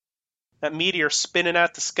That meteor spinning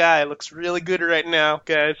out the sky looks really good right now,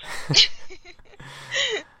 guys.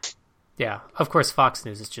 Yeah, of course, Fox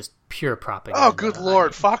News is just pure Oh, propaganda. good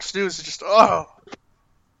lord. Fox News is just,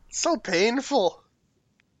 so painful.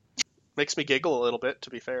 Makes me giggle a little bit,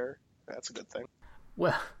 to be fair. That's a good thing.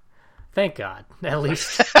 Well, thank God. At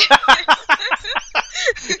least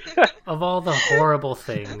of all the horrible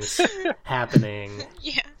things happening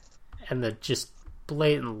Yeah. and the just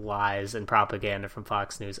blatant lies and propaganda from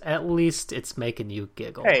Fox News, at least it's making you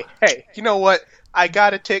giggle. Hey, you know what? I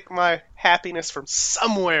gotta take my happiness from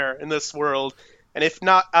somewhere in this world. And if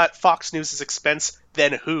not at Fox News' expense,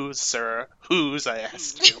 then whose, sir? Whose, I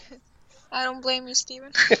ask you. I don't blame you,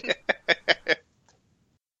 Steven.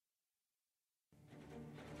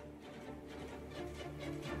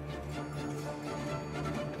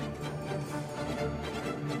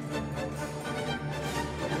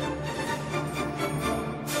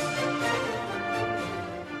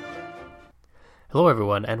 Hello,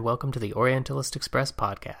 everyone, and welcome to the Orientalist Express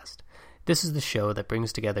podcast. This is the show that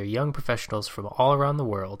brings together young professionals from all around the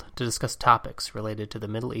world to discuss topics related to the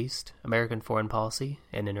Middle East, American foreign policy,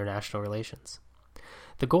 and international relations.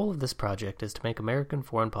 The goal of this project is to make American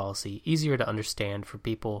foreign policy easier to understand for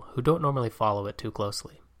people who don't normally follow it too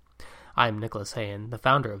closely. I'm Nicholas Hayen, the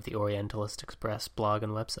founder of the Orientalist Express blog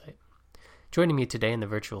and website. Joining me today in the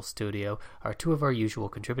virtual studio are two of our usual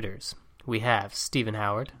contributors. We have Stephen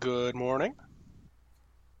Howard. Good morning.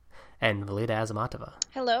 And Valida Azamatova.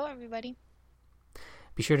 Hello, everybody.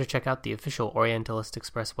 Be sure to check out the official Orientalist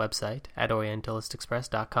Express website at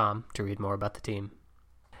orientalistexpress.com to read more about the team.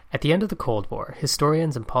 At the end of the Cold War,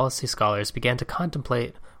 historians and policy scholars began to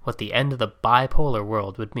contemplate what the end of the bipolar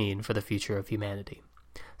world would mean for the future of humanity.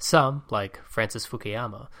 Some, like Francis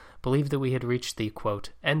Fukuyama, believed that we had reached the, quote,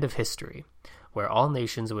 end of history, where all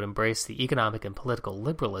nations would embrace the economic and political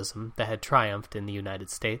liberalism that had triumphed in the United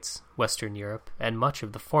States, Western Europe, and much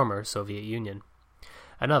of the former Soviet Union.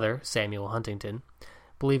 Another, Samuel Huntington,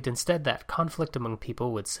 believed instead that conflict among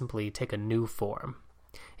people would simply take a new form.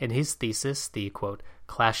 In his thesis, the, quote,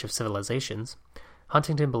 Clash of Civilizations,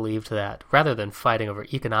 Huntington believed that rather than fighting over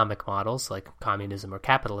economic models like communism or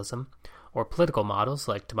capitalism, or political models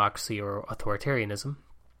like democracy or authoritarianism,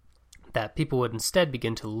 that people would instead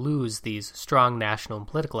begin to lose these strong national and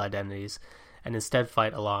political identities and instead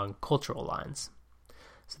fight along cultural lines.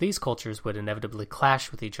 So these cultures would inevitably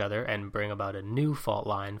clash with each other and bring about a new fault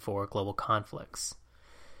line for global conflicts.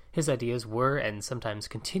 His ideas were and sometimes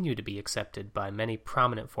continue to be accepted by many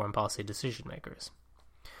prominent foreign policy decision makers.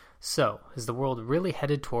 So, is the world really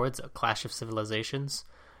headed towards a clash of civilizations,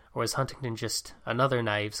 or is Huntington just another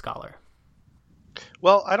naive scholar?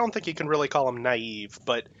 Well, I don't think you can really call him naive,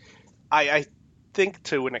 but I think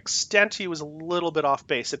to an extent he was a little bit off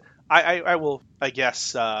base. And I will, I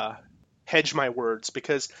guess, hedge my words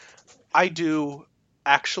because I do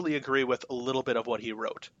actually agree with a little bit of what he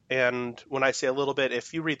wrote. And when I say a little bit,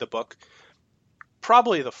 if you read the book,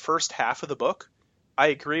 probably the first half of the book, I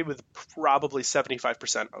agree with probably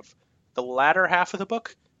 75% of. The latter half of the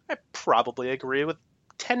book, I probably agree with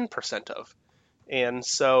 10% of. And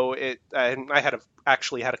so I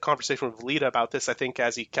actually had a conversation with Lita about this. I think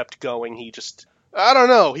as he kept going, he just, I don't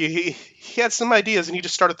know, he had some ideas and he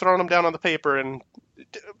just started throwing them down on the paper, and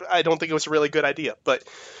I don't think it was a really good idea. But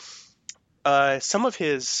some of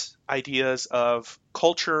his ideas of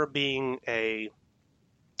culture being a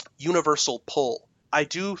universal pull, I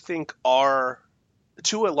do think are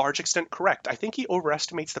to a large extent correct. I think he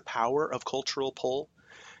overestimates the power of cultural pull.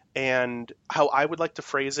 And how I would like to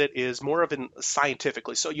phrase it is more of an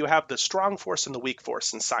scientifically. So you have the strong force and the weak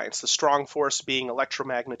force in science. The strong force being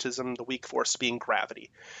electromagnetism, the weak force being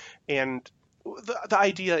gravity. And the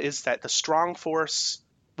idea is that the strong force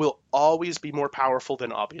will always be more powerful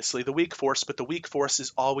than obviously the weak force, but the weak force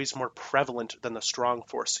is always more prevalent than the strong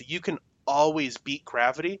force. So you can always beat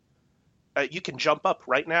gravity. You can jump up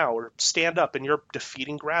right now or stand up and you're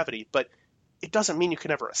defeating gravity, but it doesn't mean you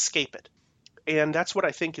can ever escape it. And that's what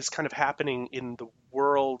I think is kind of happening in the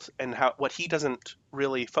world, and what he doesn't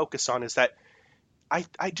really focus on is that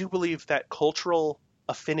I do believe that cultural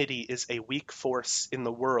affinity is a weak force in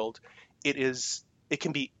the world. It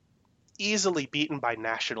can be easily beaten by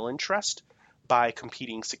national interest, by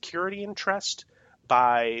competing security interest,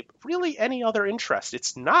 by really any other interest.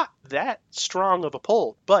 It's not that strong of a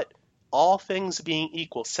pull, but all things being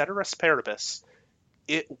equal, ceteris paribus,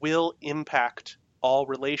 it will impact all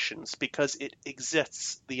relations because it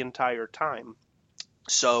exists the entire time.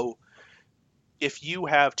 So if you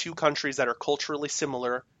have two countries that are culturally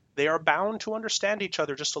similar, they are bound to understand each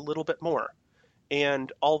other just a little bit more.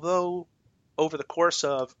 And although over the course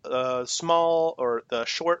of a small or the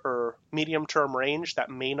short or medium term range, that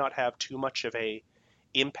may not have too much of a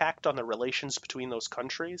impact on the relations between those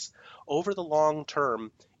countries. Over the long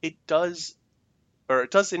term, it does, or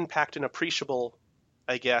it does impact an appreciable,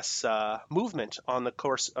 I guess, movement on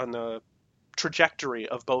the trajectory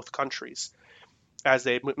of both countries. As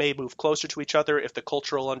they may move closer to each other, if the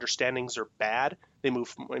cultural understandings are bad, may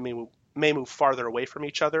move farther away from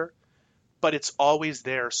each other. But it's always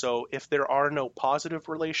there. So if there are no positive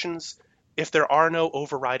relations, if there are no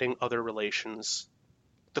overriding other relations,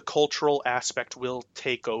 the cultural aspect will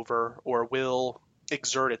take over or will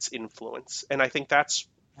exert its influence. And I think that's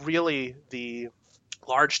really the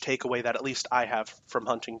large takeaway that at least I have from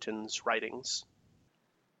Huntington's writings.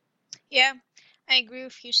 Yeah, I agree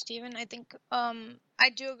with you, Stephen. I think I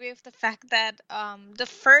do agree with the fact that the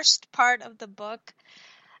first part of the book,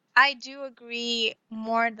 I do agree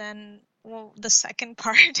more than the second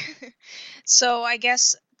part. So I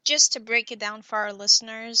guess just to break it down for our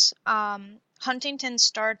listeners, Huntington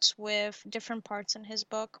starts with different parts in his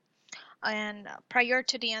book. And prior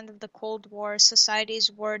to the end of the Cold War,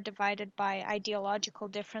 societies were divided by ideological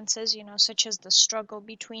differences, such as the struggle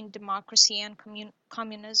between democracy and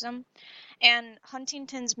communism. And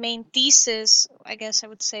Huntington's main thesis, I guess I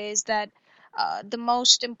would say, is that the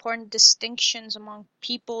most important distinctions among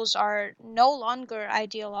peoples are no longer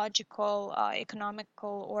ideological,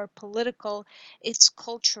 economical, or political, it's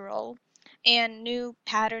cultural. And new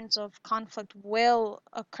patterns of conflict will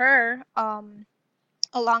occur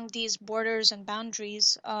along these borders and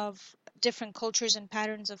boundaries of different cultures, and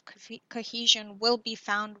patterns of cohesion will be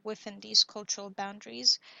found within these cultural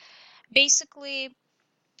boundaries. Basically,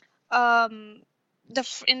 um,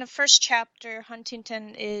 in the first chapter,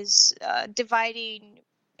 Huntington is dividing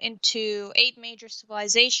into 8 major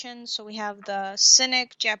civilizations. So we have the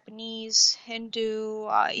Sinic, Japanese, Hindu,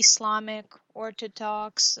 Islamic,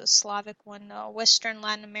 Orthodox, Slavic one, Western,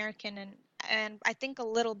 Latin American, and I think a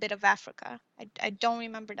little bit of Africa. I don't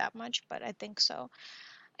remember that much, but I think so.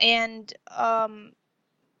 And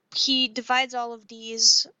he divides all of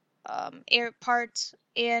these parts,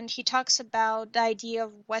 and he talks about the idea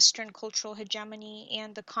of Western cultural hegemony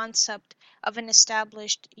and the concept of an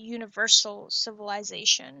established universal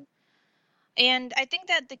civilization. And I think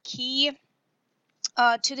that the key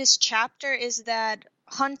to this chapter is that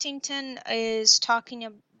Huntington is talking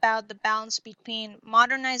about the balance between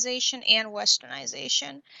modernization and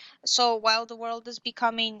westernization. So while the world is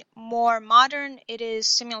becoming more modern, it is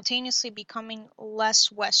simultaneously becoming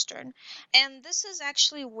less Western. And this is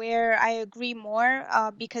actually where I agree more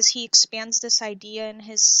because he expands this idea in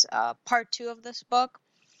his part 2 of this book.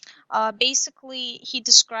 Basically, he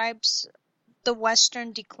describes the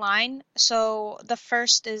Western decline. So the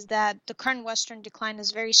first is that the current Western decline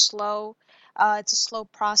is very slow. It's a slow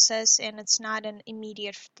process, and it's not an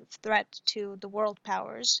immediate threat to the world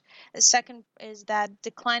powers. The second is that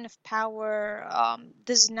decline of power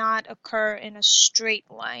does not occur in a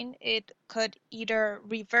straight line. It could either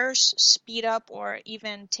reverse, speed up, or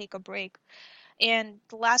even take a break. And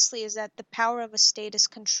lastly is that the power of a state is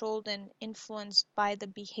controlled and influenced by the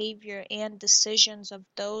behavior and decisions of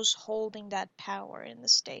those holding that power in the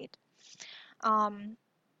state.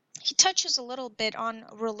 He touches a little bit on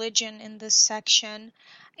religion in this section,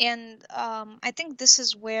 and I think this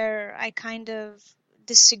is where I kind of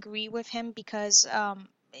disagree with him because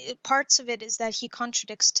parts of it is that he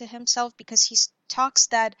contradicts to himself because he talks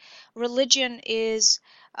that religion is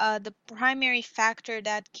the primary factor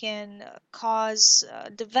that can cause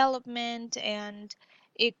development, and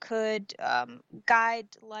it could guide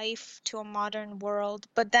life to a modern world.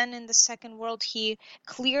 But then in the second world, he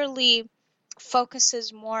clearly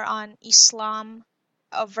focuses more on Islam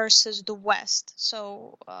versus the West.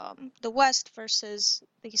 So the West versus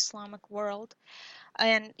the Islamic world.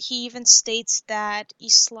 And he even states that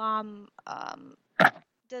Islam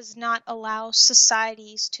does not allow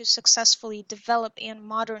societies to successfully develop and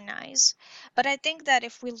modernize. But I think that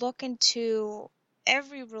if we look into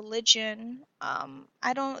every religion,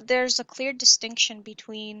 there's a clear distinction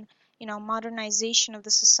between, modernization of the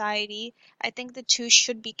society. I think the two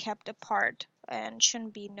should be kept apart and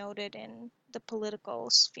shouldn't be noted in the political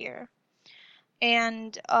sphere.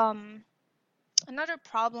 And another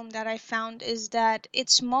problem that I found is that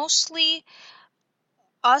it's mostly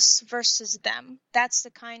us versus them. That's the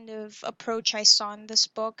kind of approach I saw in this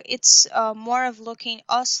book. It's more of looking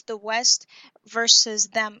us, the West, versus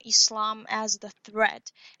them, Islam, as the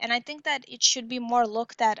threat. And I think that it should be more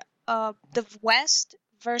looked at the West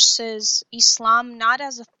versus Islam, not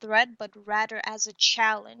as a threat, but rather as a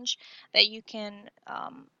challenge that you can,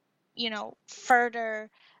 further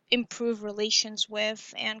improve relations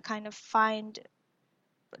with and kind of find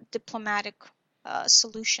diplomatic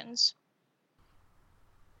solutions.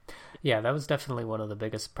 Yeah, that was definitely one of the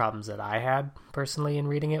biggest problems that I had personally in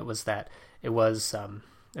reading it, was that it was,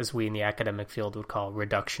 as we in the academic field would call,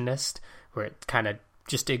 reductionist, where it kind of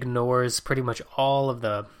just ignores pretty much all of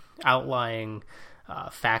the outlying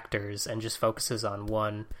factors and just focuses on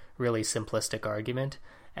one really simplistic argument.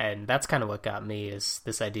 And that's kind of what got me, is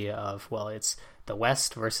this idea of, well, it's the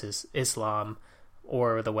West versus Islam,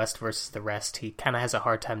 or the West versus the rest. He kind of has a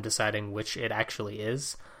hard time deciding which it actually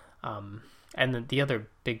is. And then the other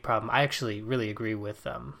big problem, I actually really agree with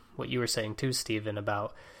what you were saying too, Stephen,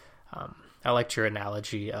 about, I liked your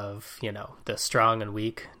analogy of, the strong and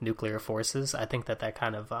weak nuclear forces. I think that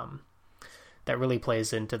kind of, that really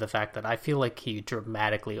plays into the fact that I feel like he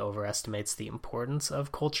dramatically overestimates the importance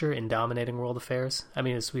of culture in dominating world affairs. I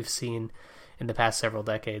mean, as we've seen in the past several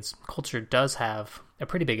decades, culture does have a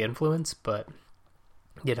pretty big influence, but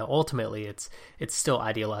ultimately it's still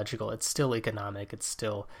ideological, it's still economic, it's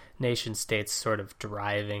still nation states sort of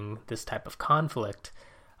driving this type of conflict.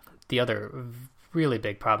 The other really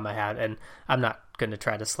big problem I had, and I'm not going to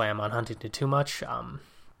try to slam on Huntington too much,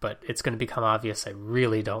 but it's going to become obvious I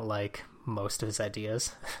really don't like most of his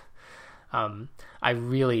ideas. I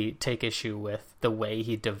really take issue with the way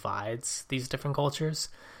he divides these different cultures.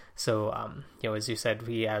 So, as you said,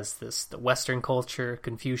 he has the Western culture,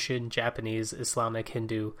 Confucian, Japanese, Islamic,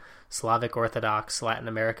 Hindu, Slavic Orthodox, Latin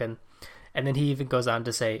American. And then he even goes on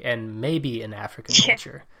to say, and maybe an African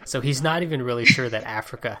culture. So he's not even really sure that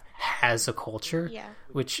Africa has a culture,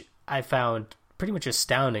 which I found pretty much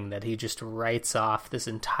astounding, that he just writes off this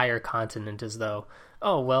entire continent as though,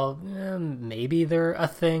 oh, well, maybe they're a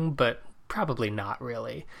thing, but probably not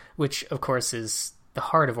really. Which, of course, is the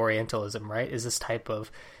heart of Orientalism, right? Is this type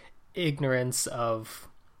of ignorance of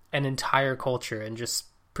an entire culture and just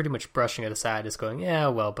pretty much brushing it aside as going, yeah,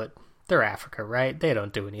 well, but they're Africa, right? They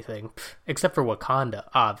don't do anything. Except for Wakanda,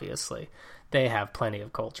 obviously. They have plenty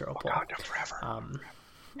of cultural pull. Wakanda forever.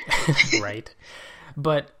 Right.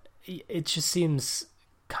 But it just seems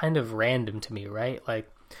kind of random to me, right? Like,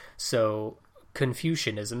 so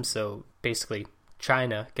Confucianism, so basically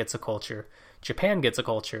China gets a culture, Japan gets a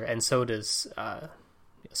culture, and so does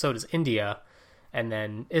India. And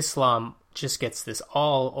then Islam just gets this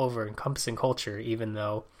all over encompassing culture, even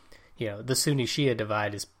though, the Sunni Shia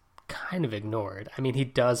divide is kind of ignored. I mean, he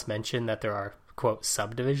does mention that there are, quote,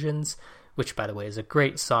 subdivisions, which, by the way, is a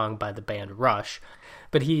great song by the band Rush.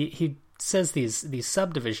 But he says these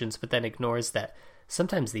subdivisions, but then ignores that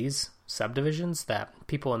sometimes these subdivisions that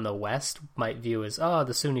people in the West might view as, oh,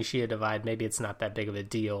 the Sunni Shia divide, maybe it's not that big of a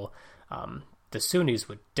deal. The Sunnis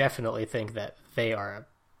would definitely think that they are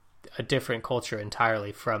a different culture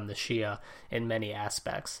entirely from the Shia in many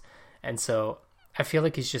aspects. And so I feel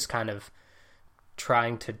like he's just kind of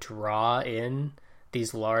trying to draw in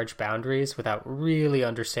these large boundaries without really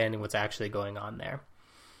understanding what's actually going on there.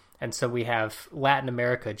 And so we have Latin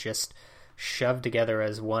America just shoved together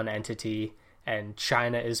as one entity, and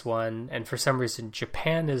China is one, and for some reason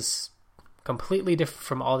Japan is completely different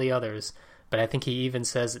from all the others, but I think he even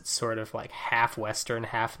says it's sort of like half Western,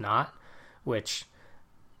 half not, which,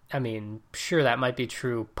 I mean, sure, that might be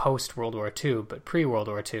true post-World War II, but pre-World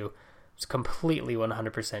War II, it's completely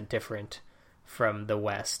 100% different from the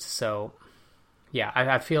West. So, yeah,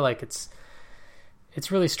 I feel like it's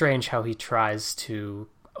really strange how he tries to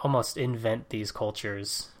almost invent these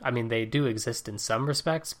cultures. I mean, they do exist in some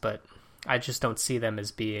respects, but I just don't see them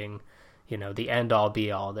as being, the end-all,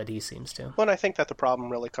 be-all that he seems to. Well, and I think that the problem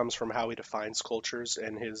really comes from how he defines cultures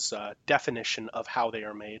and his definition of how they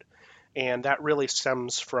are made. And that really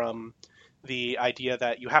stems from the idea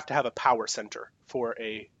that you have to have a power center for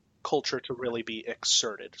a culture to really be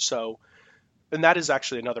exerted. So, and that is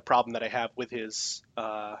actually another problem that I have with his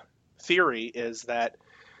theory, is that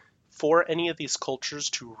for any of these cultures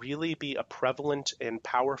to really be a prevalent and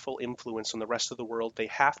powerful influence on the rest of the world, they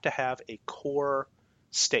have to have a core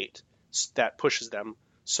state that pushes them.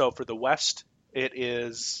 So for the West, it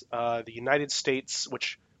is the United States,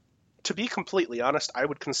 which, to be completely honest, I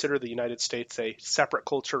would consider the United States a separate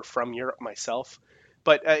culture from Europe myself.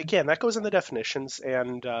 But again, that goes in the definitions,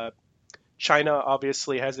 and China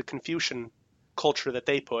obviously has a Confucian culture that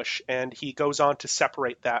they push, and he goes on to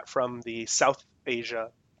separate that from the South Asia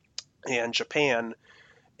and Japan,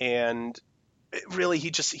 and really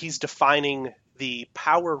he's defining the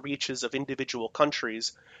power reaches of individual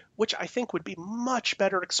countries, which I think would be much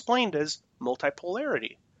better explained as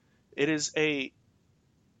multipolarity. It is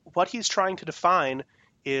what he's trying to define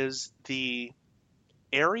is the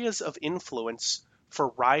areas of influence for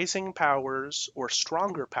rising powers or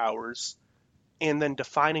stronger powers and then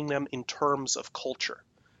defining them in terms of culture.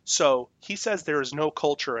 So he says there is no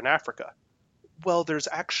culture in Africa. Well, there's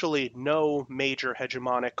actually no major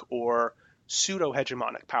hegemonic or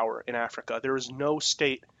pseudo-hegemonic power in Africa. There is no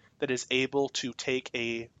state that is able to take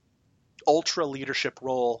a ultra leadership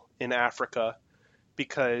role in Africa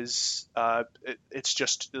because it's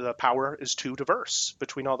just the power is too diverse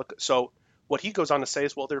between all the. So what he goes on to say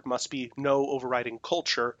is, well, there must be no overriding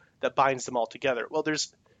culture that binds them all together. Well,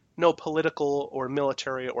 there's no political or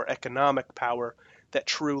military or economic power that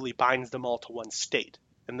truly binds them all to one state,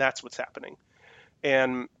 and that's what's happening.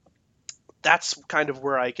 And that's kind of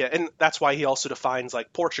where I get, and that's why he also defines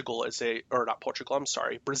like Portugal as a, or not Portugal, I'm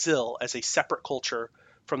sorry, Brazil as a separate culture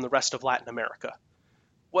from the rest of Latin America.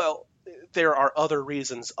 Well, there are other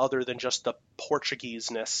reasons other than just the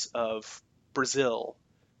Portuguese-ness of Brazil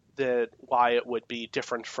that why it would be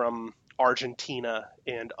different from Argentina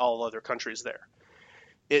and all other countries there.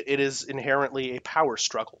 It is inherently a power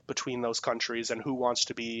struggle between those countries and who wants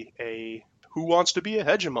to be a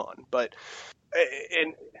hegemon. But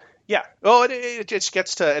and yeah, well, it just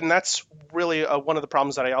gets to, and that's really one of the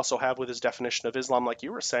problems that I also have with his definition of Islam, like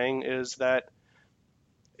you were saying, is that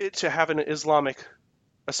to have an Islamic,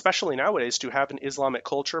 especially nowadays, to have an Islamic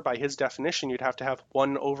culture, by his definition, you'd have to have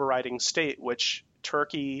one overriding state, which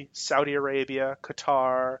Turkey, Saudi Arabia,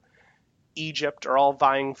 Qatar, Egypt are all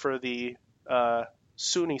vying for the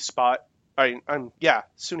Sunni spot.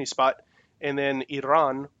 Sunni spot, and then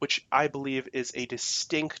Iran, which I believe is a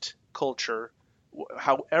distinct culture.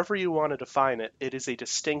 However you want to define it, it is a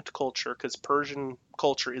distinct culture because Persian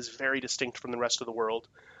culture is very distinct from the rest of the world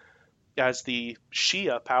as the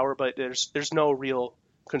Shia power, but there's no real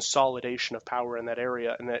consolidation of power in that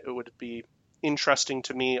area, and that it would be interesting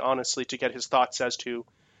to me, honestly, to get his thoughts as to,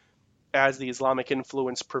 as the Islamic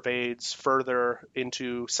influence pervades further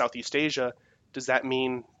into Southeast Asia, does that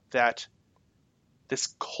mean that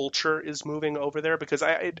this culture is moving over there? Because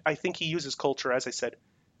I think he uses culture, as I said,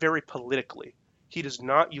 very politically. He does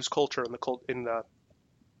not use culture in the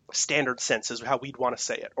standard sense as how we'd want to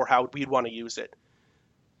say it or how we'd want to use it.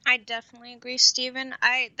 I definitely agree, Stephen.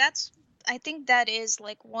 I think that is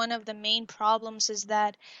like one of the main problems, is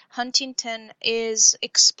that Huntington is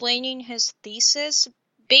explaining his thesis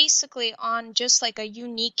basically on just like a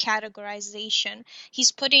unique categorization.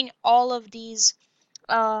 He's putting all of these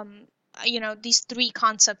these three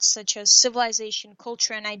concepts such as civilization,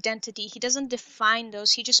 culture, and identity. He doesn't define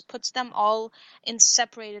those. He just puts them all in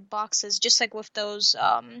separated boxes, just like with those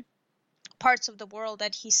parts of the world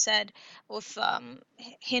that he said with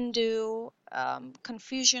Hindu,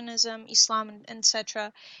 Confucianism, Islam,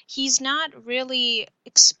 etc. He's not really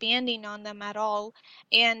expanding on them at all.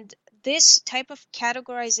 And this type of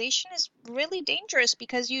categorization is really dangerous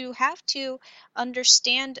because you have to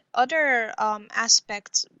understand other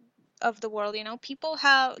aspects of the world. People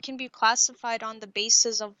can be classified on the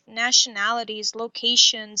basis of nationalities,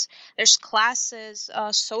 locations, there's classes,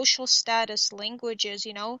 social status, languages,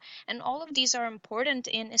 and all of these are important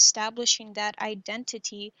in establishing that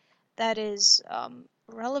identity that is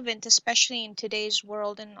relevant, especially in today's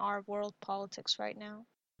world and our world politics right now.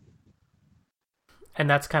 And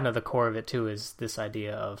that's kind of the core of it too, is this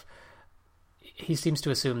idea of, he seems to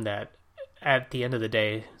assume that at the end of the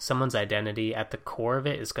day, someone's identity at the core of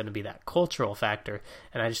it is going to be that cultural factor,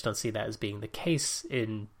 and I just don't see that as being the case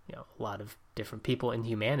in a lot of different people in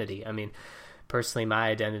humanity. I mean, personally, my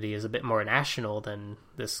identity is a bit more national than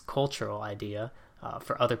this cultural idea.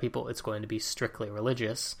 For other people, it's going to be strictly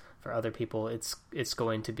religious. For other people, it's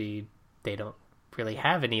going to be, they don't really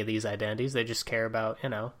have any of these identities. They just care about,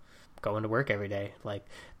 going to work every day. Like,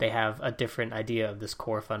 they have a different idea of this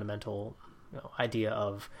core fundamental idea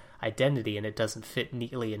of identity, and it doesn't fit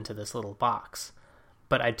neatly into this little box.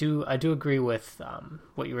 But I do agree with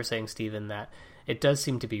what you were saying, Stephen, that it does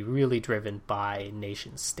seem to be really driven by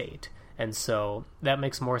nation state, and so that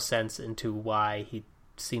makes more sense into why he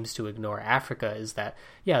seems to ignore Africa, is that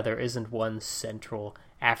there isn't one central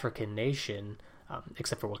African nation,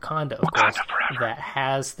 except for Wakanda, of course, that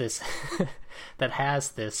has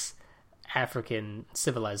this African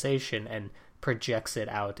civilization and projects it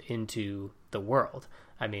out into the world.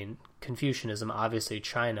 I mean, Confucianism, obviously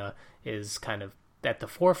China is kind of at the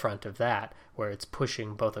forefront of that, where it's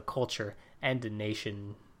pushing both a culture and a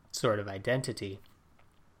nation sort of identity.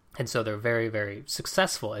 And so they're very, very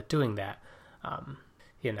successful at doing that.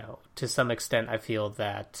 To some extent, I feel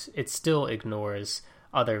that it still ignores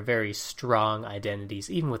other very strong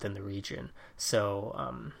identities, even within the region.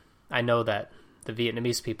 So I know that the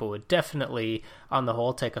Vietnamese people would definitely, on the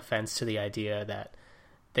whole, take offense to the idea that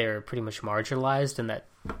they're pretty much marginalized and that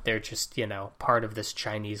they're just, part of this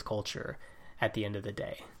Chinese culture at the end of the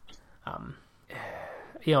day.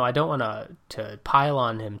 I don't want to pile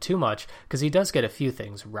on him too much, because he does get a few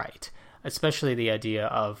things right, especially the idea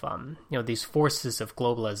of these forces of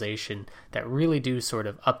globalization that really do sort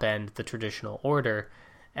of upend the traditional order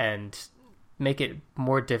and make it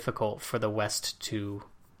more difficult for the West to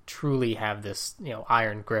truly have this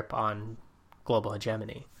iron grip on global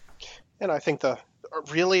hegemony. And I think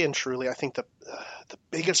really and truly, I think the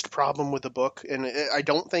biggest problem with the book, and I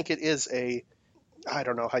don't think it is I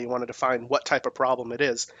don't know how you want to define what type of problem it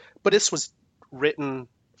is, but this was written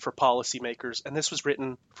for policymakers, and this was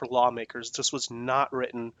written for lawmakers. This was not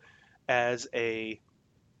written as a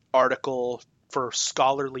article for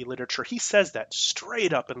scholarly literature. He says that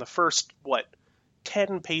straight up in the first,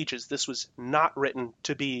 10 pages. This was not written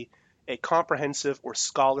to be a comprehensive or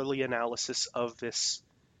scholarly analysis of this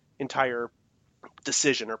entire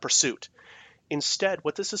decision or pursuit. Instead,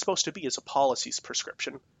 what this is supposed to be is a policies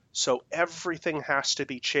prescription. So everything has to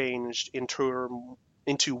be changed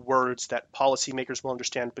into words that policymakers will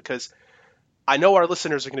understand, because I know our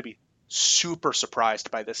listeners are going to be super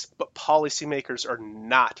surprised by this, but policymakers are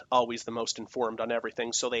not always the most informed on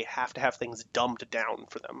everything, so they have to have things dumbed down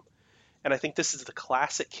for them. And I think this is the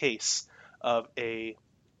classic case of a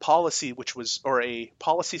policy or a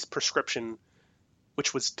policy's prescription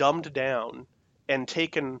which was dumbed down and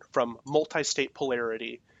taken from multi-state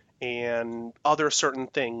polarity and other certain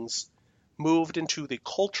things, moved into the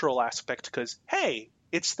cultural aspect because, hey,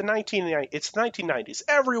 it's the 1990s.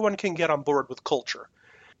 Everyone can get on board with culture.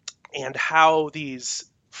 And how these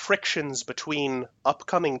frictions between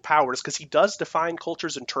upcoming powers, because he does define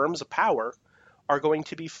cultures in terms of power, are going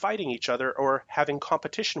to be fighting each other or having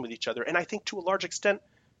competition with each other. And I think to a large extent,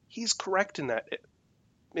 he's correct in that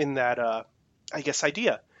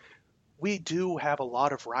idea. We do have a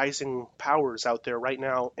lot of rising powers out there right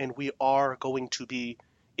now, and we are going to be,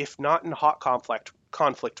 if not in hot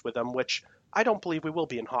conflict with them, which I don't believe we will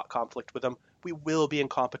be in hot conflict with them, we will be in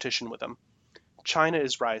competition with them. China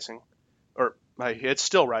is rising, or it's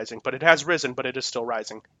still rising, but it has risen, but it is still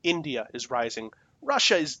rising. India is rising.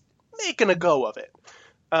 Russia is making a go of it.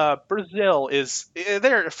 Brazil is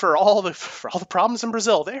there for all the problems in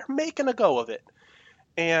Brazil. They're making a go of it,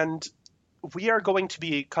 and we are going to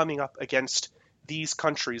be coming up against these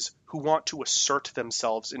countries who want to assert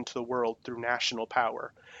themselves into the world through national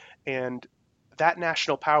power. And that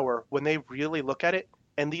national power, when they really look at it,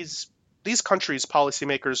 and these countries'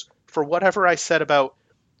 policymakers, for whatever I said about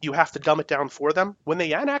you have to dumb it down for them, when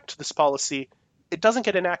they enact this policy, it doesn't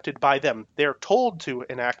get enacted by them. They're told to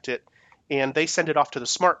enact it, and they send it off to the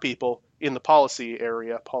smart people in the policy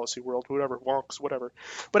area, policy world, whatever, wonks, whatever.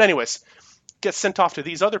 But anyways, gets sent off to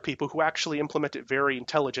these other people who actually implement it very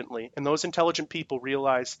intelligently. And those intelligent people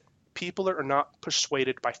realize people are not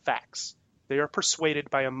persuaded by facts. They are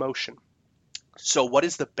persuaded by emotion. So what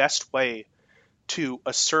is the best way to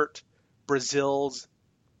assert Brazil's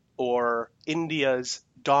or India's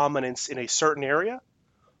dominance in a certain area?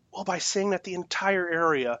 Well, by saying that the entire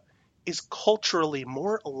area is culturally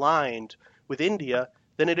more aligned with India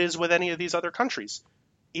than it is with any of these other countries.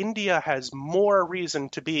 India has more reason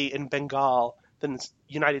to be in Bengal than the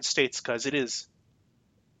United States because it is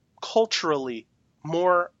culturally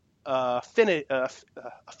more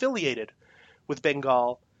affiliated with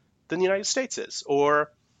Bengal than the United States is. Or,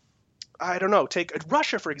 I don't know, take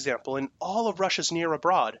Russia, for example, and all of Russia's near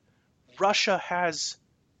abroad. Russia has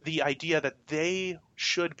the idea that they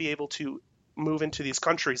should be able to move into these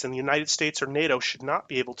countries and the United States or NATO should not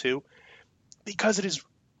be able to, because it is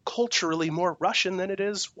culturally more Russian than it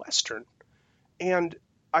is Western. And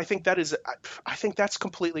I think that's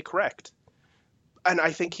completely correct. And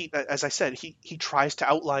I think he, as I said, he tries to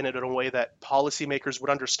outline it in a way that policymakers would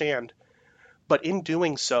understand. But in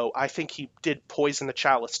doing so, I think he did poison the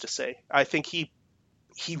chalice, to say. I think he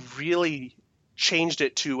really changed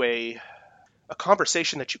it to a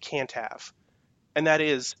conversation that you can't have. And that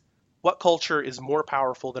is, what culture is more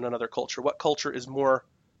powerful than another culture? What culture is more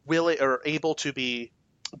willing or able to be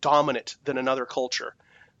dominant than another culture?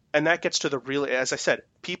 And that gets to the real, as I said,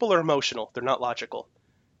 people are emotional. They're not logical.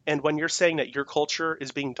 And when you're saying that your culture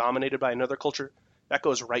is being dominated by another culture, that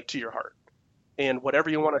goes right to your heart. And whatever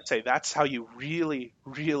you want to say, that's how you really,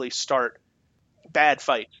 really start bad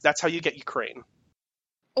fights. That's how you get Ukraine.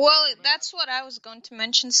 Well, that's what I was going to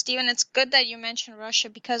mention, Stephen. It's good that you mentioned Russia,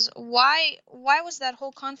 because why was that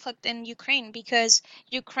whole conflict in Ukraine? Because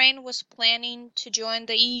Ukraine was planning to join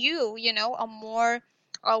the EU, a more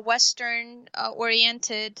Western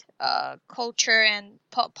oriented culture and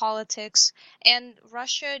politics, and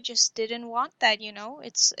Russia just didn't want that.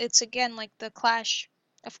 It's again like the clash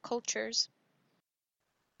of cultures.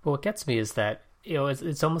 Well, what gets me is that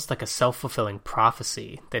it's almost like a self-fulfilling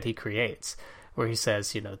prophecy that he creates, where he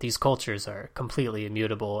says, these cultures are completely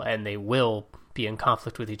immutable and they will be in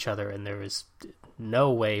conflict with each other, and there is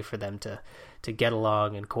no way for them to get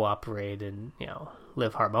along and cooperate and,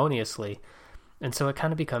 live harmoniously. And so it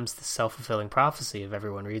kind of becomes this self-fulfilling prophecy of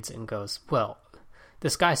everyone reads it and goes, well,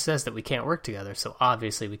 this guy says that we can't work together, so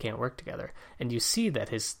obviously we can't work together. And you see that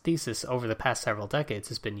his thesis over the past several decades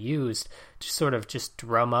has been used to sort of just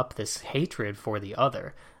drum up this hatred for the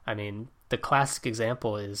other. I mean, the classic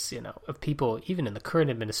example is, of people, even in the current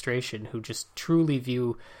administration, who just truly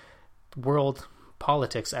view world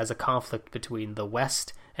politics as a conflict between the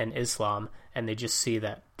West and Islam, and they just see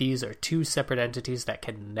that these are two separate entities that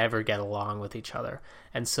can never get along with each other.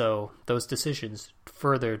 And so those decisions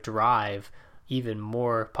further drive even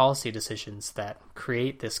more policy decisions that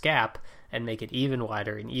create this gap and make it even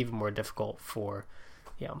wider and even more difficult for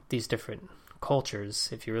these different cultures,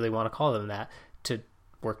 if you really want to call them that, to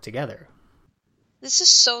work together. This is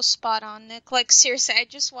so spot on, Nick. Like, seriously, I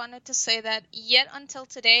just wanted to say that yet until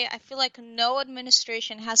today, I feel like no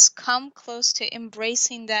administration has come close to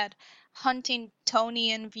embracing that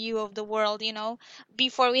Huntingtonian view of the world,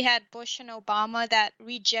 Before we had Bush and Obama that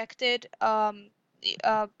rejected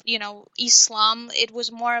Islam. It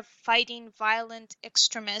was more of fighting violent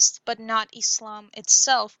extremists, but not Islam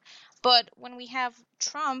itself. But when we have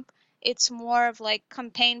Trump, it's more of like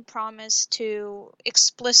campaign promise to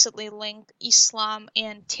explicitly link Islam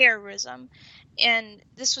and terrorism. And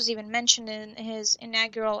this was even mentioned in his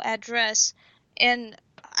inaugural address. And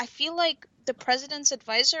I feel like the president's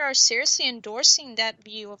advisor are seriously endorsing that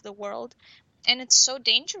view of the world. And it's so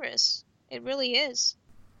dangerous. It really is.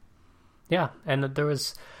 Yeah, and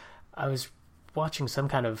I was watching some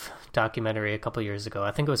kind of documentary a couple years ago. I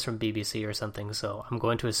think it was from BBC or something, so I'm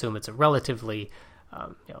going to assume it's a relatively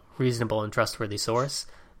reasonable and trustworthy source,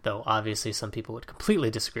 though obviously some people would completely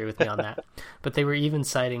disagree with me on that. But they were even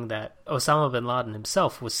citing that Osama bin Laden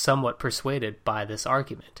himself was somewhat persuaded by this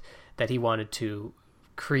argument, that he wanted to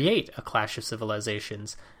create a clash of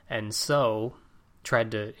civilizations, and so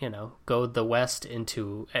tried to, goad the West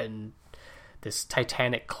into this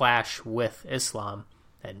titanic clash with Islam.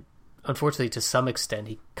 And unfortunately, to some extent,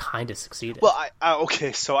 he kind of succeeded. Well,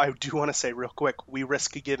 okay, so I do want to say real quick, we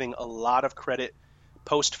risk giving a lot of credit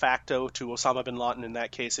post facto to Osama bin Laden in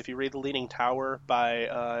that case. If you read The Leaning Tower by,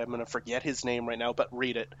 I'm going to forget his name right now, but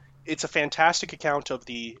read it. It's a fantastic account of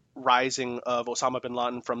the rising of Osama bin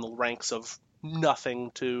Laden from the ranks of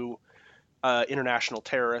nothing to international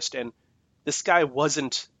terrorist. And this guy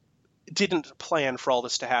didn't plan for all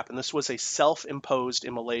this to happen. This was a self-imposed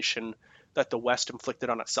immolation that the West inflicted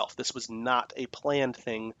on itself. This was not a planned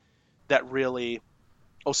thing that really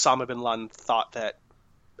Osama bin Laden thought that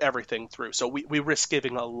everything through. So we risk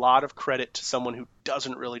giving a lot of credit to someone who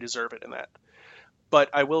doesn't really deserve it in that. But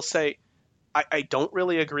I will say, I don't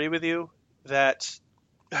really agree with you that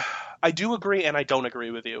I do agree and I don't agree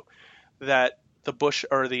with you that the Bush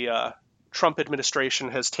or the Trump administration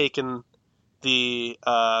has taken the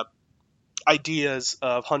ideas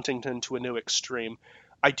of Huntington to a new extreme.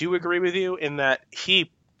 I do agree with you in that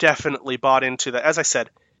he definitely bought into that. As I said,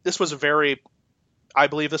 I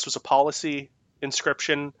believe this was a policy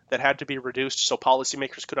inscription that had to be reduced so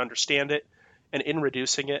policymakers could understand it. And in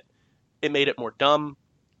reducing it, it made it more dumb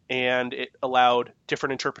and it allowed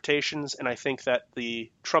different interpretations. And I think that the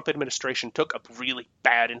Trump administration took a really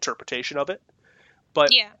bad interpretation of it.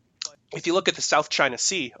 But yeah. If you look at the South China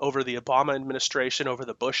Sea over the Obama administration, over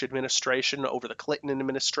the Bush administration, over the Clinton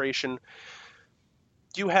administration,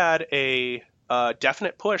 you had a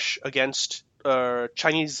definite push against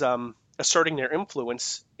Chinese asserting their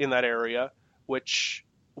influence in that area, which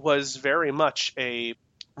was very much a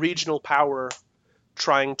regional power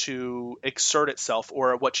trying to exert itself,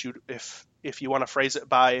 or if you want to phrase it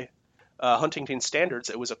by Huntington standards,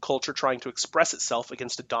 it was a culture trying to express itself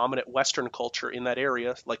against a dominant Western culture in that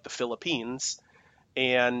area, like the Philippines,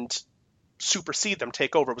 and supersede them,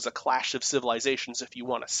 take over. It was a clash of civilizations, if you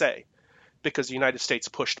want to say, because the United States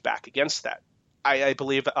pushed back against that. I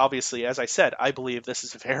believe, obviously, as I said, I believe this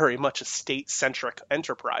is very much a state-centric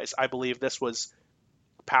enterprise. I believe this was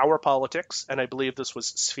power politics, and I believe this was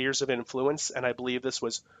spheres of influence, and I believe this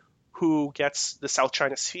was who gets the South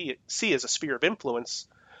China Sea as a sphere of influence.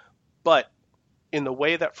 But in the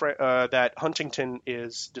way that that Huntington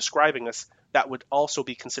is describing us, that would also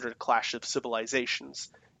be considered a clash of civilizations.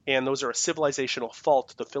 And those are a civilizational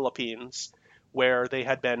fault, the Philippines, where they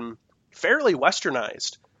had been fairly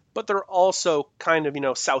westernized, but they're also kind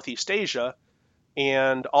of, Southeast Asia,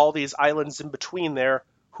 and all these islands in between there.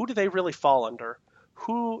 Who do they really fall under?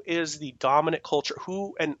 Who is the dominant culture?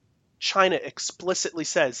 And China explicitly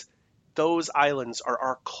says those islands are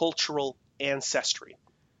our cultural ancestry.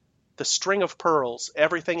 the string of pearls,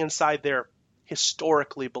 everything inside there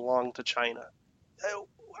historically belonged to China.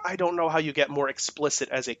 I don't know how you get more explicit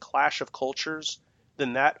as a clash of cultures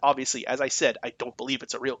than that. Obviously, as I said, I don't believe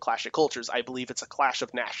it's a real clash of cultures. I believe it's a clash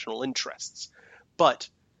of national interests. But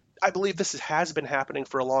I believe this has been happening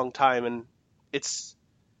for a long time, and it's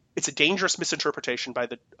a dangerous misinterpretation by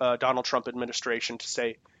the Donald Trump administration to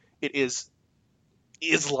say it is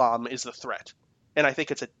Islam is the threat. And I think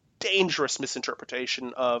it's a dangerous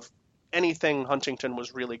misinterpretation of anything Huntington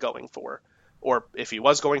was really going for. Or if he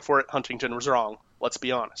was going for it, Huntington was wrong. Let's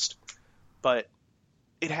be honest. But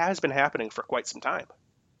it has been happening for quite some time.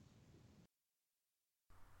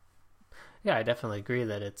 Yeah, I definitely agree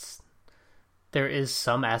that there is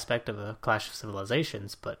some aspect of a clash of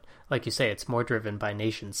civilizations, but like you say, it's more driven by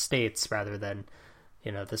nation states rather than,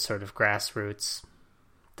 this sort of grassroots.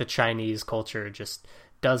 The Chinese culture just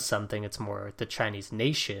does something. It's more the Chinese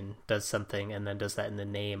nation does something and then does that in the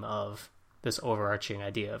name of this overarching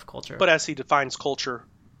idea of culture. But as he defines culture,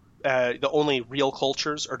 the only real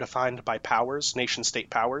cultures are defined by powers,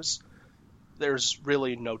 nation-state powers. There's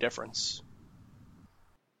really no difference.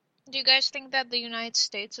 Do you guys think that the United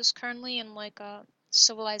States is currently in like a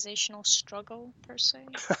civilizational struggle per se?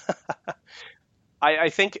 I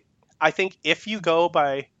think if you go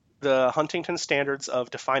by the Huntington standards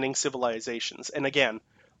of defining civilizations, and again,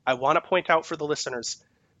 I want to point out for the listeners,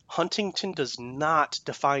 Huntington does not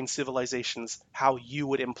define civilizations how you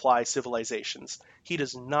would imply civilizations. He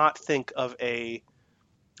does not think of a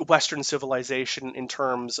Western civilization in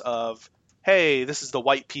terms of, hey, this is the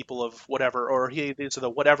white people of whatever, or hey, these are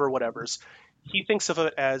the whatevers. He thinks of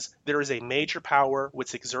it as there is a major power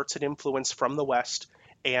which exerts an influence from the West,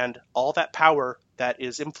 and all that power that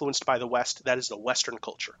is influenced by the West, that is the Western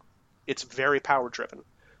culture. It's very power-driven.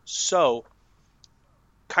 So,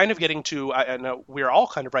 kind of getting to, I know we're all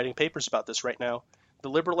kind of writing papers about this right now, the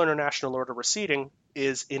liberal international order receding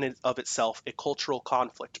is in and of itself a cultural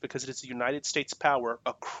conflict because it is the United States power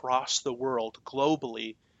across the world,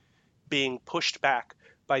 globally, being pushed back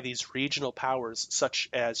by these regional powers such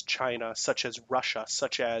as China, such as Russia,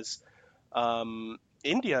 such as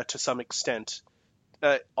India to some extent,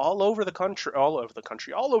 all over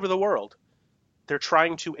the world. They're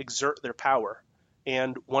trying to exert their power.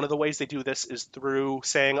 And one of the ways they do this is through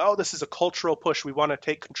saying, oh, this is a cultural push. We want to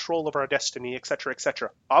take control of our destiny, etc.,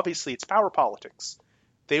 etc. Obviously, it's power politics.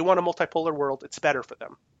 They want a multipolar world. It's better for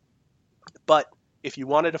them. But if you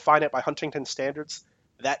want to define it by Huntington standards,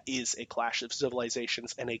 that is a clash of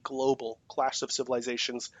civilizations and a global clash of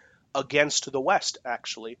civilizations against the West,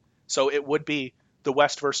 actually. So it would be the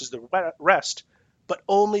West versus the rest, but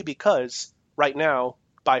only because right now,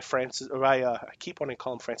 I keep wanting to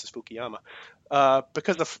call him Francis Fukuyama,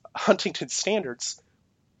 because of Huntington standards,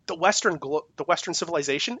 the Western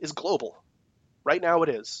civilization is global. Right now it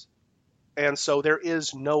is. And so there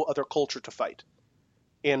is no other culture to fight.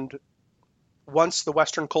 And once the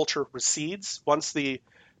Western culture recedes, once the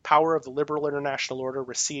power of the liberal international order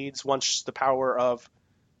recedes, once the power of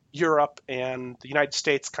Europe and the United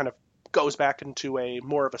States kind of goes back into a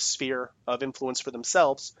more of a sphere of influence for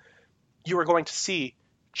themselves, you are going to see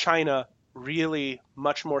China really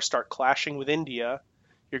much more start clashing with India.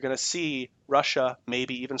 You're going to see Russia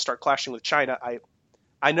maybe even start clashing with China.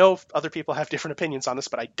 I know other people have different opinions on this,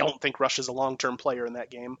 but I don't think Russia's a long-term player in that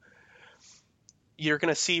game. You're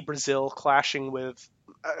going to see Brazil clashing with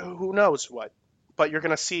who knows what, but you're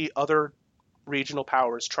going to see other regional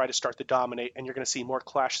powers try to start to dominate, and you're going to see more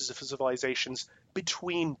clashes of civilizations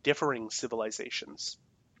between differing civilizations.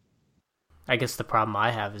 I guess the problem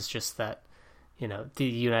I have is just that the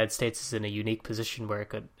United States is in a unique position where it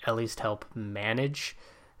could at least help manage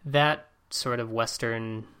that sort of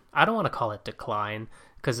Western, I don't want to call it decline,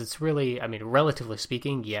 because it's really, relatively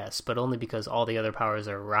speaking, yes, but only because all the other powers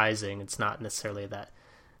are rising. It's not necessarily that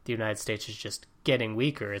the United States is just getting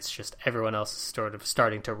weaker. It's just everyone else is sort of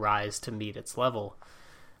starting to rise to meet its level.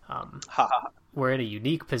 We're in a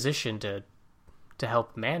unique position to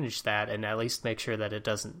help manage that and at least make sure that it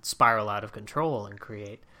doesn't spiral out of control and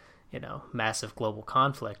create massive global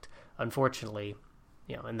conflict. Unfortunately,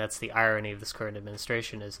 and that's the irony of this current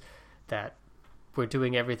administration, is that we're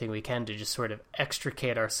doing everything we can to just sort of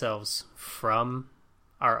extricate ourselves from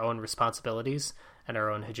our own responsibilities and our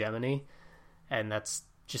own hegemony, and that's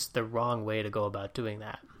just the wrong way to go about doing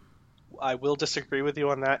that. I will disagree with you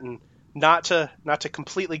on that, and not to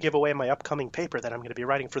completely give away my upcoming paper that I'm going to be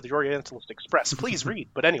writing for the Orientalist Express. Please read.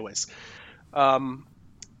 But anyways,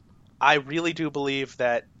 I really do believe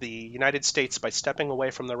that the United States, by stepping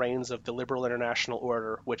away from the reins of the liberal international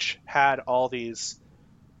order, which had all these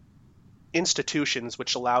institutions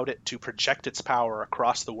which allowed it to project its power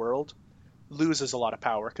across the world, loses a lot of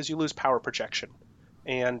power because you lose power projection.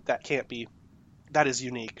 And that is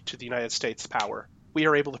unique to the United States power. We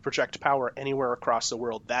are able to project power anywhere across the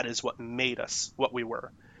world. That is what made us what we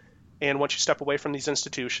were. And once you step away from these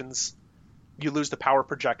institutions, you lose the power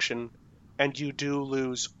projection, and you do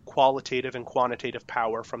lose qualitative and quantitative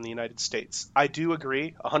power from the United States. I do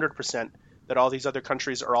agree 100% that all these other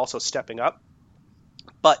countries are also stepping up.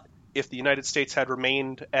 But if the United States had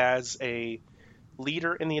remained as a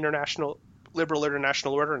leader in the liberal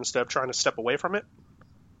international order instead of trying to step away from it,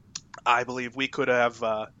 I believe we could have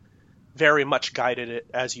very much guided it,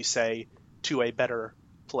 as you say, to a better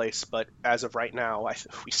place. But as of right now,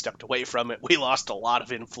 we stepped away from it. We lost a lot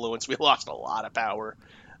of influence. We lost a lot of power.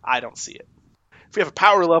 I don't see it. If we have a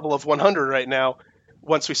power level of 100 right now,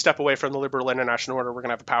 once we step away from the liberal international order, we're going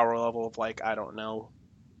to have a power level of, like, I don't know,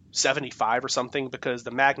 75 or something, because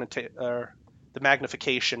the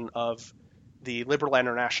magnification of the liberal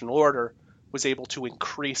international order was able to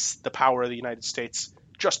increase the power of the United States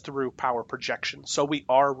just through power projection. So we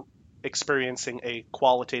are experiencing a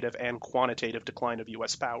qualitative and quantitative decline of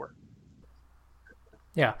U.S. power.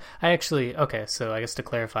 Yeah, okay, so I guess to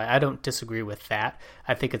clarify, I don't disagree with that.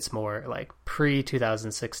 I think it's more like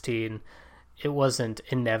pre-2016, it wasn't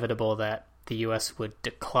inevitable that the U.S. would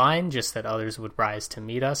decline, just that others would rise to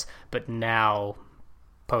meet us. But now,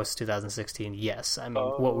 post-2016, yes. I mean,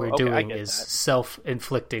 what we're doing is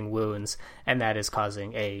self-inflicting wounds, and that is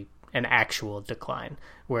causing an actual decline.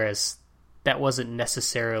 Whereas that wasn't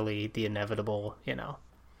necessarily the inevitable,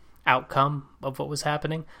 outcome of what was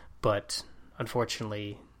happening. But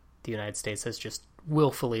unfortunately, the United States has just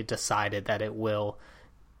willfully decided that it will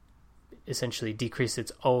essentially decrease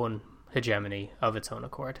its own hegemony of its own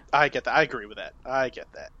accord. I get that. I agree with that. I get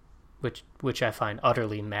that. Which I find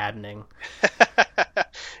utterly maddening.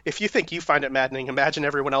 If you think you find it maddening, imagine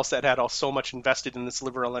everyone else that had so much invested in this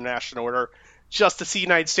liberal international order just to see the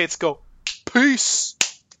United States go, peace!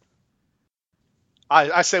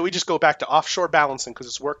 I say we just go back to offshore balancing because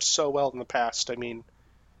it's worked so well in the past. I mean,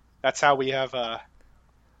 that's how we have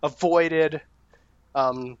avoided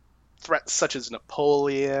threats such as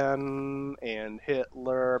Napoleon and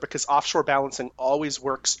Hitler, because offshore balancing always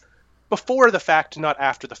works before the fact, not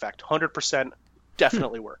after the fact. 100%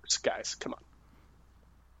 definitely works, guys. Come on.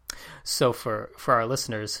 So for our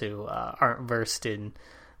listeners who aren't versed in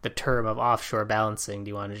the term of offshore balancing, do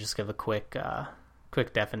you want to just give a quick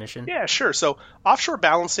definition? Yeah, sure. So offshore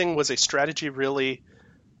balancing was a strategy really,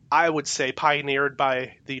 I would say, pioneered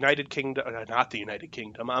by the United Kingdom, not the United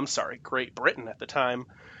Kingdom, I'm sorry, Great Britain at the time,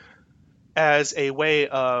 as a way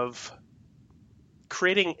of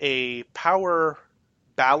creating a power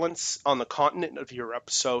balance on the continent of Europe.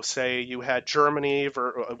 So say you had Germany,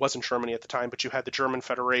 it wasn't Germany at the time, but you had the German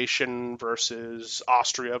Federation versus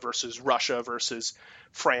Austria versus Russia versus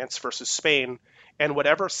France versus Spain, and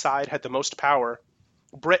whatever side had the most power,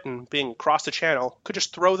 Britain, being across the channel, could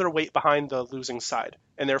just throw their weight behind the losing side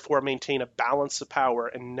and therefore maintain a balance of power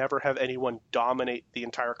and never have anyone dominate the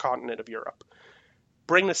entire continent of Europe.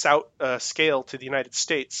 Bring this out scale to the United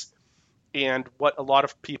States, and what a lot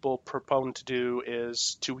of people propose to do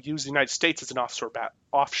is to use the United States as an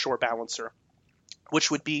offshore balancer,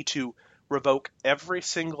 which would be to revoke every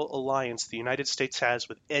single alliance the United States has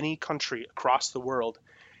with any country across the world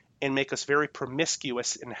and make us very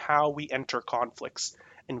promiscuous in how we enter conflicts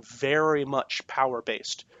and very much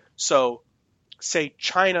power-based. So, say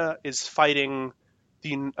China is fighting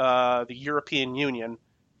the European Union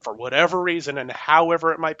for whatever reason and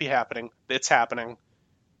however it might be happening, it's happening,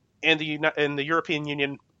 and the European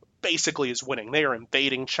Union basically is winning. They are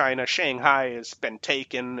invading China. Shanghai has been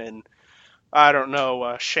taken, and I don't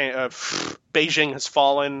know, Beijing has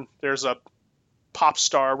fallen. There's a pop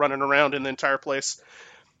star running around in the entire place.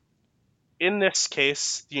 In this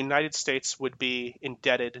case, the United States would be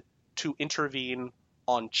indebted to intervene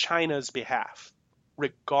on China's behalf,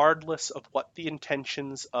 regardless of what the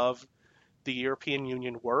intentions of the European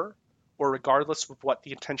Union were, or regardless of what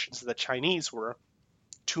the intentions of the Chinese were,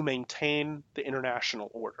 to maintain the international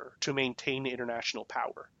order, to maintain the international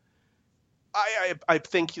power. I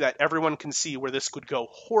think that everyone can see where this could go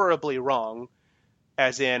horribly wrong,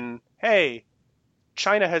 as in, hey,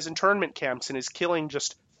 China has internment camps and is killing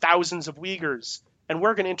just thousands of Uyghurs, and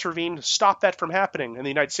we're going to intervene to stop that from happening. And the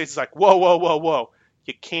United States is like, whoa, whoa, whoa, whoa.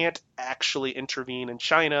 You can't actually intervene in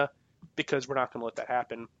China because we're not going to let that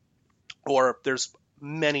happen. Or there's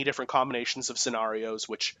many different combinations of scenarios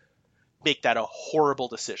which make that a horrible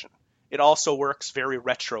decision. It also works very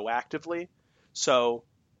retroactively. So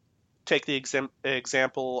take the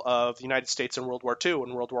example of the United States in World War II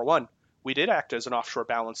and World War I. We did act as an offshore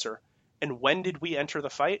balancer. And when did we enter the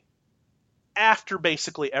fight? After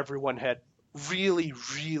basically everyone had really,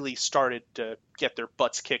 really started to get their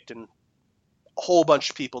butts kicked and a whole bunch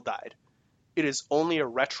of people died. It is only a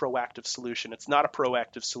retroactive solution. It's not a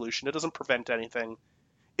proactive solution. It doesn't prevent anything.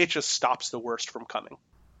 It just stops the worst from coming.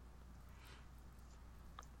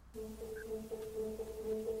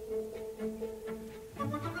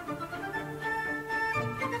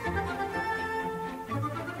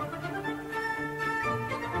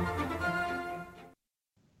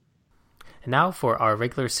 And now for our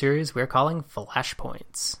regular series we're calling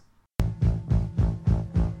Flashpoints.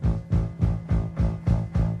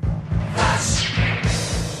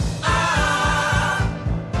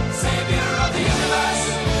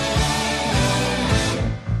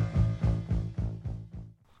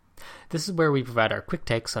 This is where we provide our quick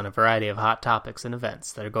takes on a variety of hot topics and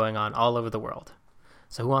events that are going on all over the world.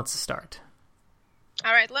 So who wants to start?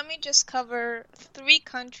 All right, let me just cover 3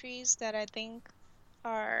 countries that I think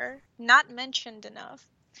are not mentioned enough.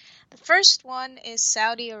 The first one is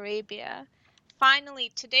Saudi Arabia.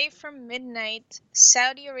 Finally, today from midnight,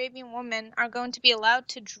 Saudi Arabian women are going to be allowed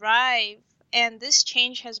to drive, and this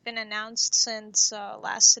change has been announced since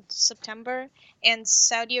last September, and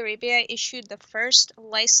Saudi Arabia issued the first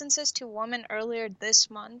licenses to women earlier this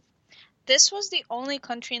month. This was the only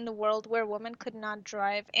country in the world where women could not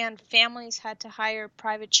drive, and families had to hire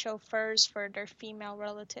private chauffeurs for their female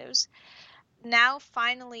relatives. Now,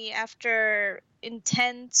 finally, after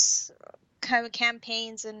intense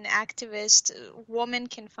campaigns and activists, women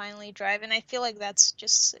can finally drive, and I feel like that's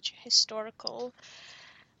just such a historical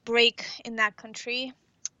break in that country.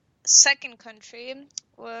 Second country,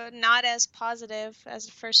 not as positive as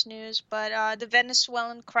the first news, but the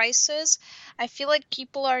Venezuelan crisis. I feel like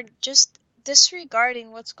people are just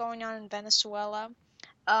disregarding what's going on in Venezuela.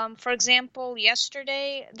 For example,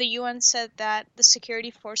 yesterday, the UN said that the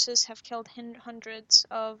security forces have killed hundreds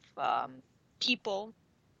of people,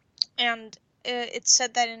 and it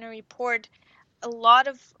said that in a report, a lot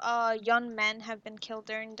of young men have been killed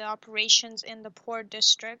during the operations in the poor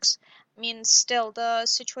districts. I mean, still, the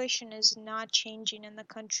situation is not changing in the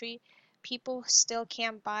country. People still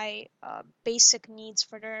can't buy basic needs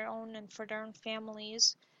for their own and for their own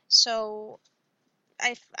families. So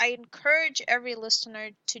I encourage every listener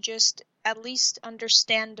to just at least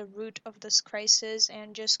understand the root of this crisis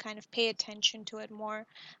and just kind of pay attention to it more.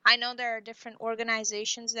 I know there are different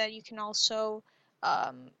organizations that you can also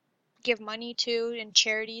give money to and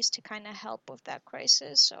charities to kind of help with that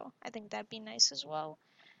crisis, so I think that'd be nice as well.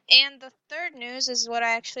 And the third news is what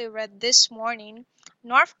I actually read this morning.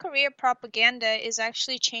 North Korea propaganda is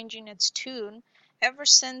actually changing its tune. Ever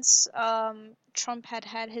since Trump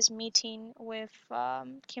had his meeting with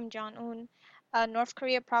Kim Jong-un, North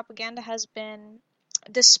Korea propaganda has been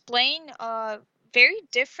displaying very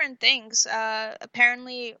different things.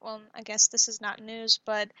 Apparently, well, I guess this is not news,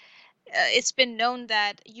 but it's been known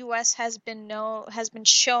that U.S. has been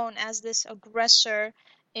shown as this aggressor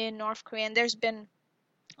in North Korea, and there's been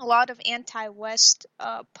a lot of anti-West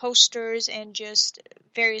posters and just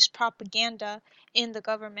various propaganda in the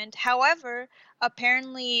government. However,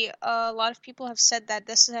 apparently a lot of people have said that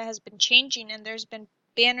this has been changing, and there's been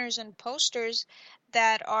banners and posters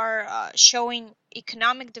that are showing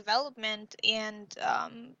economic development and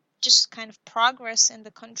just kind of progress in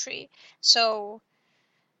the country. So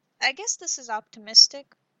I guess this is optimistic.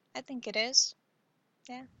 I think it is.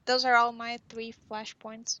 Yeah, those are all my 3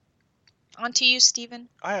 flashpoints. On to you, Stephen.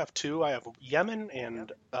 I have 2. I have Yemen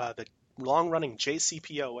and the long-running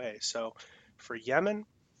JCPOA. So for Yemen,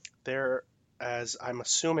 there, as I'm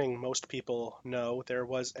assuming most people know, there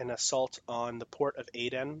was an assault on the port of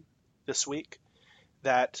Aden this week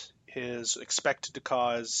that is expected to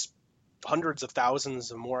cause hundreds of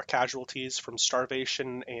thousands of more casualties from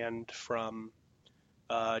starvation and from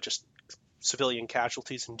just civilian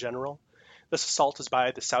casualties in general. This assault is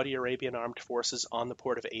by the Saudi Arabian armed forces on the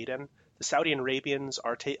port of Aden. The Saudi Arabians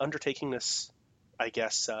are undertaking this, I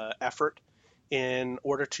guess, effort in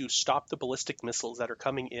order to stop the ballistic missiles that are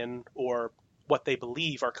coming in, or what they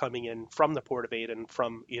believe are coming in from the port of Aden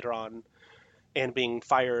from Iran and being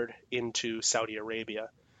fired into Saudi Arabia.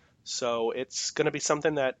 So it's going to be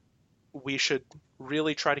something that we should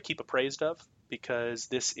really try to keep appraised of, because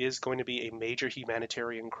this is going to be a major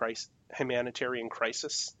humanitarian crisis,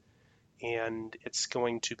 and it's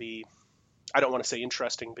going to be, I don't want to say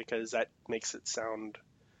interesting because that makes it sound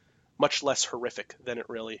much less horrific than it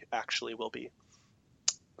really actually will be.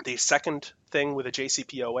 The second thing with the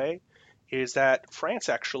JCPOA is that France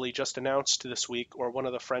actually just announced this week, or one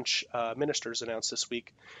of the French ministers announced this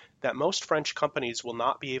week, that most French companies will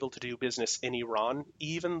not be able to do business in Iran,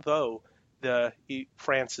 even though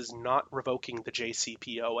France is not revoking the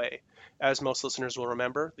JCPOA. As most listeners will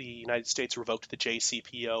remember, the United States revoked the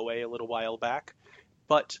JCPOA a little while back,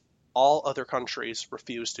 but all other countries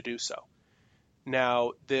refused to do so.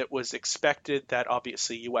 Now, it was expected that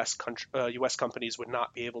obviously U.S. companies would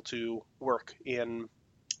not be able to work in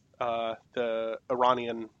the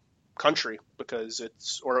Iranian country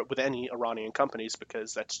or with any Iranian companies,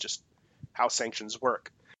 because that's just how sanctions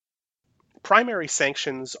work. Primary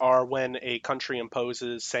sanctions are when a country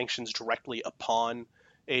imposes sanctions directly upon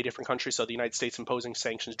a different country. So the United States imposing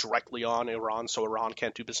sanctions directly on Iran, so Iran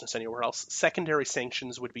can't do business anywhere else. Secondary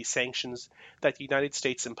sanctions would be sanctions that the United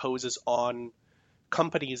States imposes on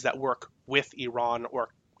companies that work with Iran or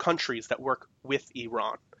countries that work with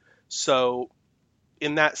Iran. So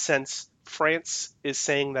in that sense, France is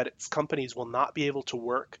saying that its companies will not be able to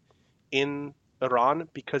work in Iran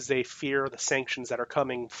because they fear the sanctions that are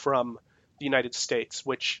coming from the United States,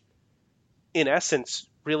 which in essence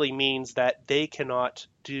really means that they cannot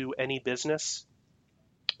do any business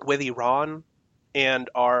with Iran and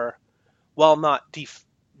are, while not de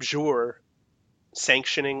jure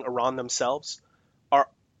sanctioning Iran themselves, are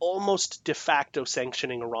almost de facto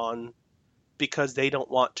sanctioning Iran because they don't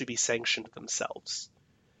want to be sanctioned themselves.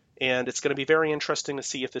 And it's going to be very interesting to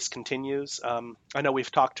see if this continues. I know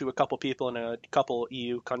we've talked to a couple people in a couple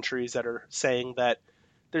EU countries that are saying that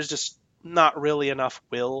there's just not really enough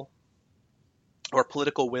will or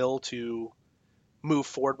political will to move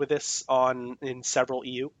forward with this in several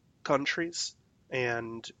EU countries.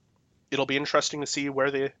 And it'll be interesting to see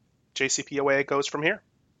where the JCPOA goes from here.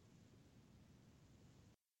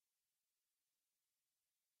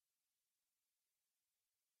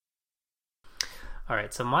 All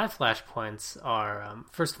right, so my flashpoints are,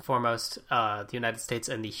 first and foremost, the United States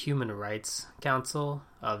and the Human Rights Council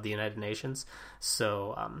of the United Nations.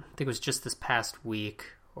 So I think it was just this past week,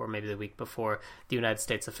 or maybe the week before, the United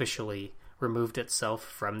States officially removed itself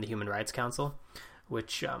from the Human Rights Council,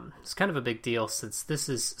 which is kind of a big deal since this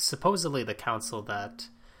is supposedly the council that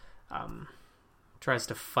tries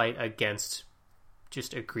to fight against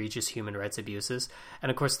just egregious human rights abuses. And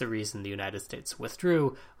of course, the reason the United States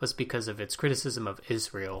withdrew was because of its criticism of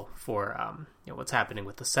Israel for what's happening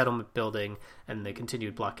with the settlement building and the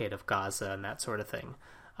continued blockade of Gaza and that sort of thing.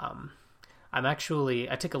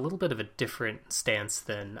 I take a little bit of a different stance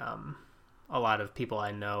than a lot of people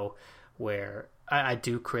I know, where I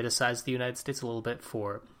do criticize the United States a little bit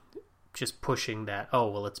for just pushing that,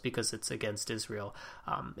 it's because it's against Israel.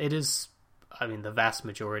 It is, the vast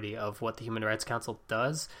majority of what the Human Rights Council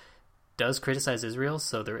does criticize Israel,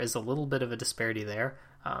 so there is a little bit of a disparity there.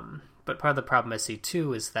 But part of the problem I see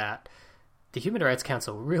too is that the Human Rights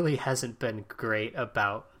Council really hasn't been great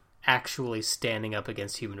about actually standing up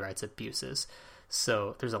against human rights abuses.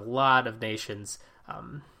 So there's a lot of nations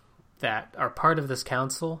that are part of this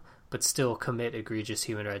council but still commit egregious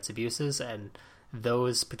human rights abuses, and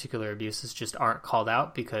those particular abuses just aren't called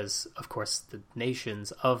out because, of course, the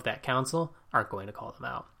nations of that council aren't going to call them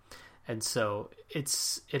out. And so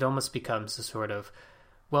it almost becomes a sort of,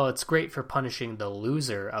 it's great for punishing the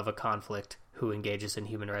loser of a conflict who engages in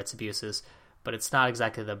human rights abuses, but it's not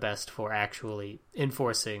exactly the best for actually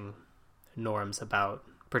enforcing norms about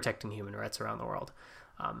protecting human rights around the world.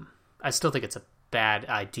 I still think it's a bad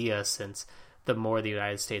idea, since the more the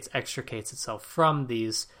United States extricates itself from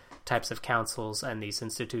these types of councils and these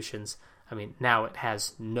institutions, now it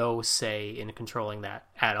has no say in controlling that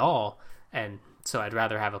at all. And so I'd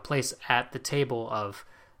rather have a place at the table of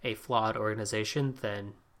a flawed organization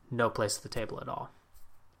than no place at the table at all.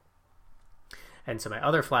 And so my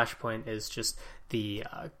other flashpoint is just the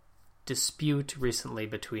dispute recently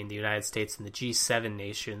between the United States and the G7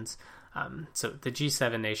 nations. So the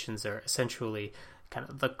G7 nations are essentially kind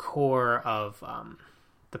of the core of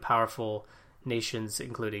the powerful nations,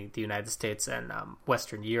 including the United States and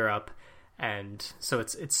Western Europe. And so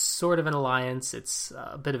it's sort of an alliance. It's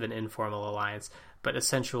a bit of an informal alliance, but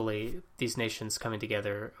essentially these nations coming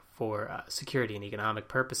together for security and economic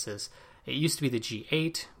purposes. It used to be the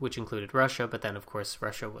G8, which included Russia, but then, of course,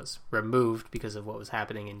 Russia was removed because of what was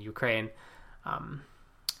happening in Ukraine.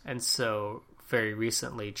 And so very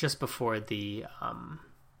recently, just before the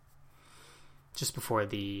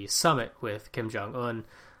summit with Kim Jong-un,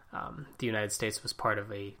 the United States was part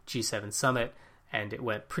of a G7 summit, and it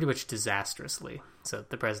went pretty much disastrously. So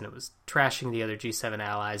the president was trashing the other G7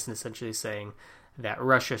 allies and essentially saying that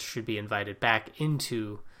Russia should be invited back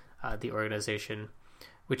into the organization,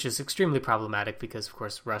 which is extremely problematic because, of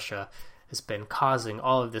course, Russia has been causing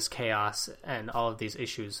all of this chaos and all of these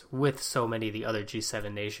issues with so many of the other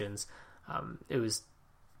G7 nations. It was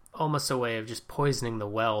almost a way of just poisoning the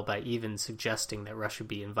well by even suggesting that Russia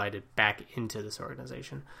be invited back into this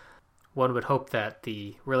organization. One would hope that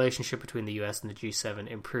the relationship between the US and the G7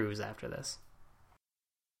 improves after this.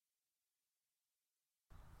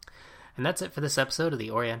 And that's it for this episode of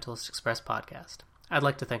the Orientalist Express podcast. I'd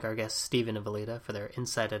like to thank our guests Stephen and Valida for their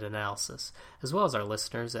insight and analysis, as well as our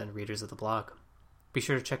listeners and readers of the blog. Be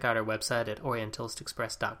sure to check out our website at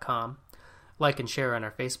orientalistexpress.com, like and share on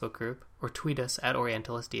our Facebook group, or tweet us at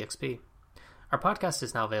OrientalistEXP. Our podcast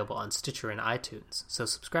is now available on Stitcher and iTunes, so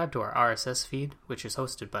subscribe to our RSS feed, which is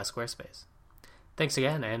hosted by Squarespace. Thanks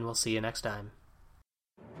again, and we'll see you next time.